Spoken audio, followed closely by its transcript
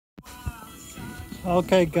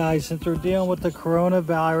Okay guys, since we're dealing with the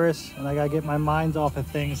coronavirus and I gotta get my mind off of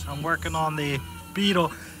things, I'm working on the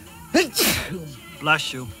Beetle.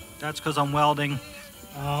 Bless you. That's because I'm welding.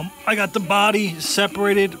 I got the body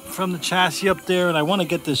separated from the chassis up there, and I want to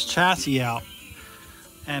get this chassis out.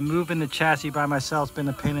 And moving the chassis by myself has been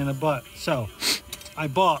a pain in the butt. So I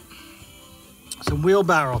bought some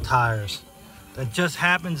wheelbarrow tires that just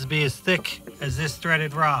happens to be as thick as this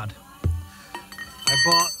threaded rod. I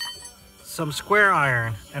bought some square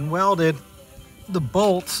iron and welded the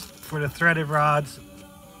bolts for the threaded rods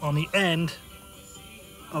on the end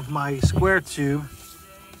of my square tube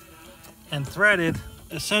and threaded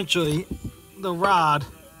essentially the rod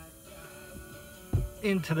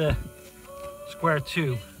into the square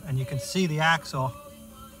tube, and you can see the axle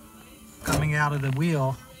coming out of the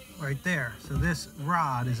wheel right there. So this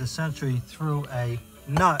rod is essentially through a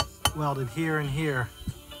nut welded here and here.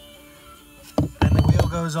 And the wheel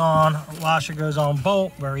goes on, washer goes on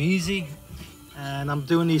bolt, very easy. And I'm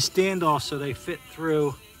doing these standoffs so they fit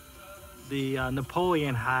through the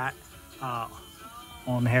Napoleon hat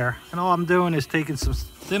on here. And all I'm doing is taking some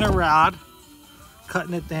thinner rod,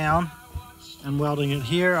 cutting it down, and welding it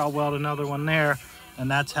here. I'll weld another one there. And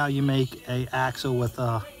that's how you make a axle with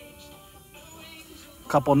a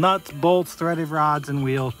couple nuts, bolts, threaded rods, and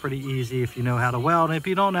wheels. Pretty easy if you know how to weld. And if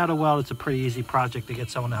you don't know how to weld, it's a pretty easy project to get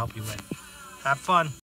someone to help you with. Have fun.